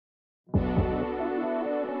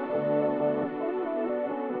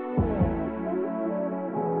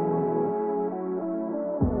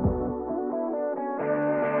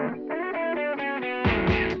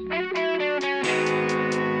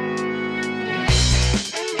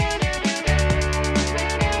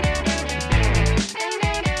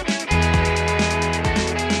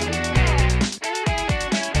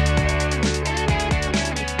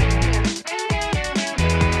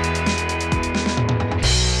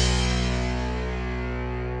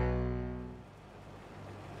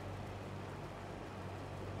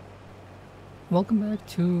Welcome back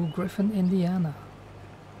to Griffin, Indiana.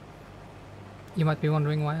 You might be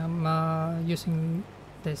wondering why I'm using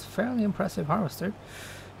this fairly impressive harvester.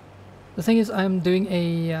 The thing is, I'm doing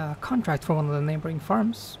a contract for one of the neighboring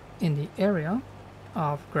farms in the area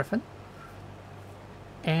of Griffin.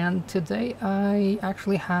 And today I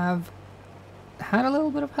actually have had a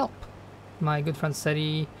little bit of help. My good friend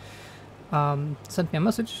Seti sent me a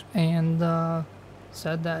message and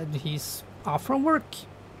said that he's off from work.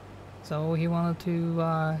 So he wanted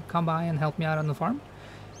to come by and help me out on the farm,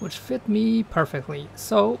 which fit me perfectly.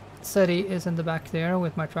 So Seti is in the back there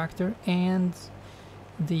with my tractor and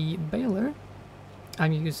the baler.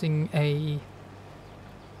 I'm using a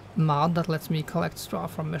mod that lets me collect straw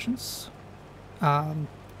from missions.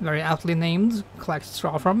 Very aptly named, collect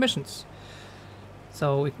straw from missions.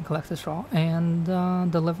 So we can collect the straw and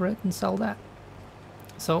deliver it and sell that.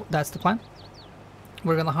 So that's the plan.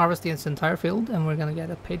 We're gonna harvest this entire field and we're gonna get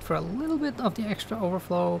it paid for a little bit of the extra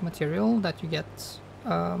overflow material that you get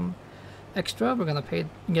extra. We're gonna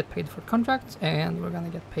get paid for contracts and we're gonna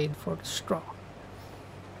get paid for the straw.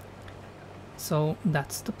 So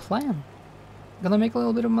that's the plan. Gonna make a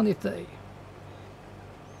little bit of money today.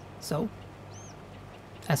 So,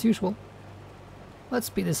 as usual, let's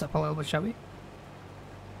speed this up a little bit, shall we?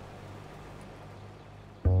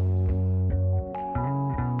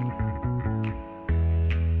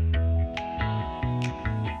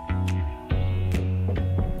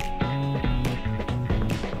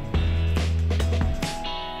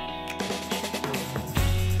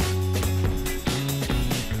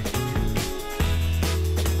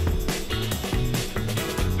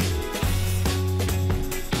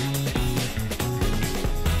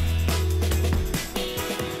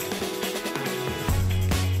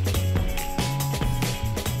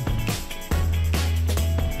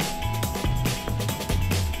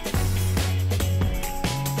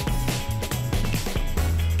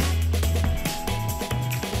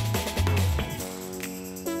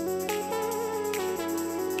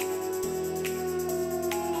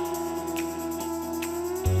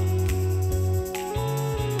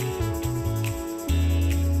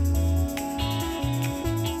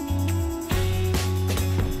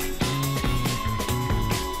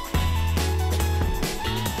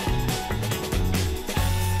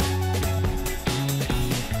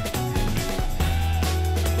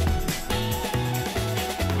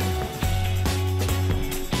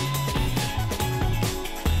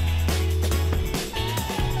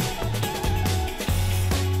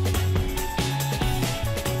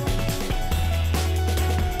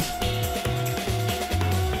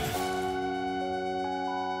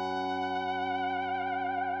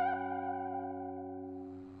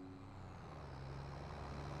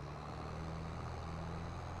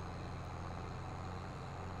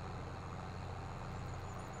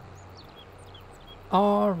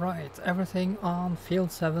 Alright, everything on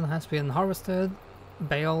field 7 has been harvested,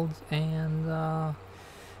 baled, and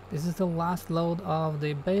this is the last load of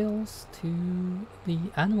the bales to the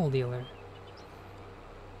animal dealer.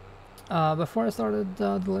 Before I started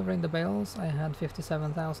delivering the bales, I had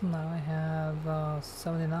 57,000, now I have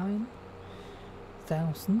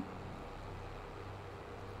 79,000.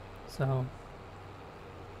 So,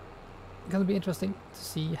 gonna be interesting to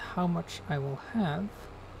see how much I will have.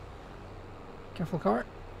 Careful car.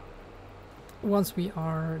 Once we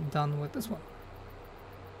are done with this one.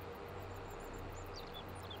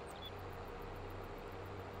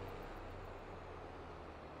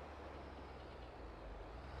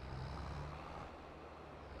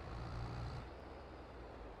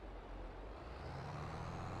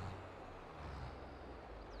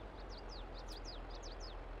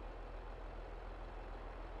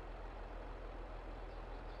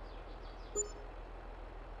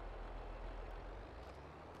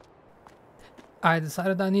 I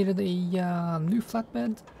decided I needed a new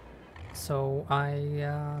flatbed, so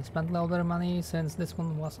I spent a little bit of money since this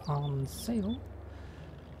one was on sale.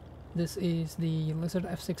 This is the Lizard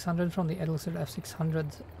F600 from the Lizard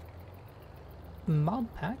F600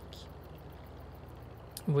 mod pack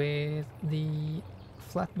with the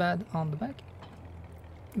flatbed on the back.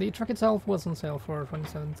 The truck itself was on sale for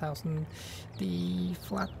 27,000. The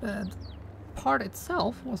flatbed part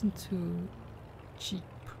itself wasn't too cheap.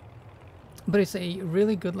 But it's a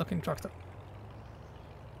really good looking tractor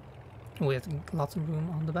with lots of room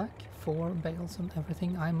on the back for bales and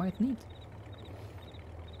everything I might need.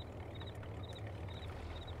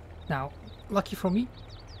 Now, lucky for me,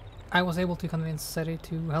 I was able to convince Seti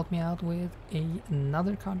to help me out with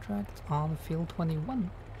another contract on field 21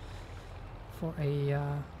 for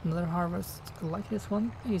another harvest like this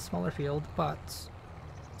one, a smaller field, but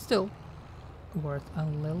still worth a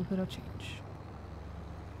little bit of change.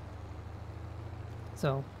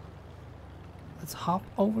 So let's hop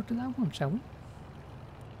over to that one, shall we?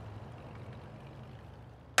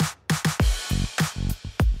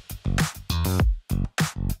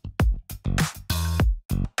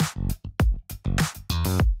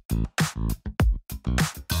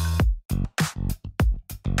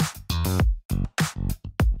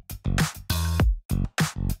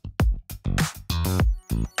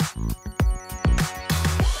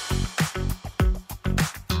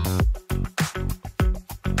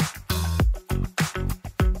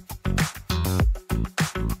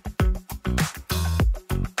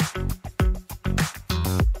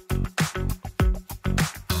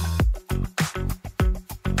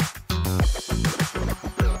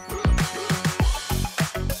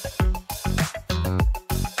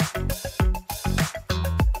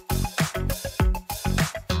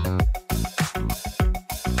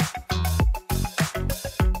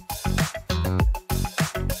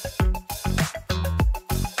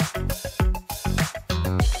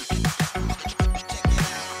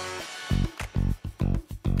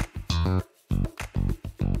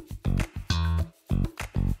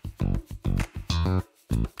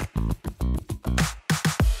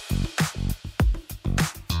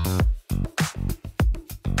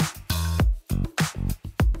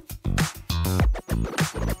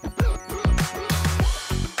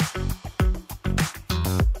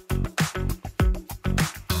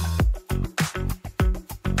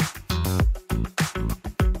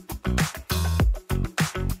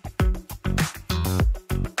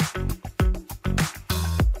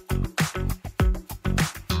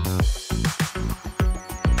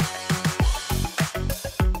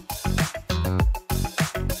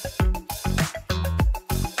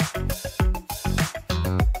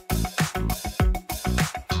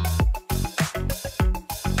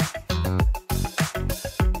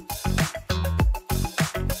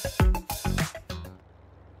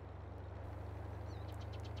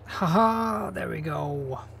 Haha, there we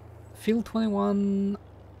go. Field 21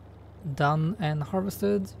 done and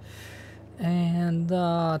harvested, and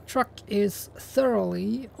the truck is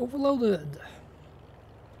thoroughly overloaded.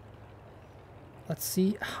 Let's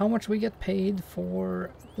see how much we get paid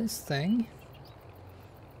for this thing.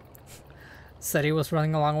 Said he was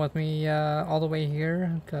running along with me all the way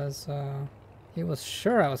here because he was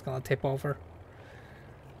sure I was gonna tip over.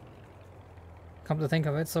 Come to think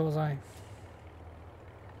of it, so was I.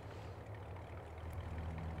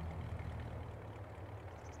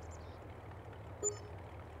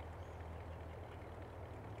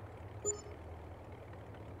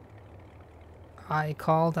 I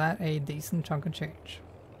call that a decent chunk of change.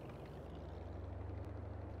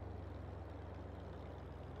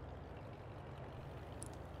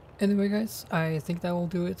 Anyway guys, I think that will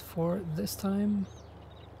do it for this time.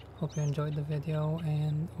 Hope you enjoyed the video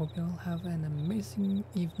and hope you'll have an amazing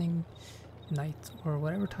evening, night, or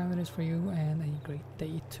whatever time it is for you, and a great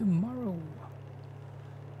day tomorrow.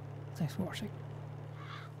 Thanks for watching.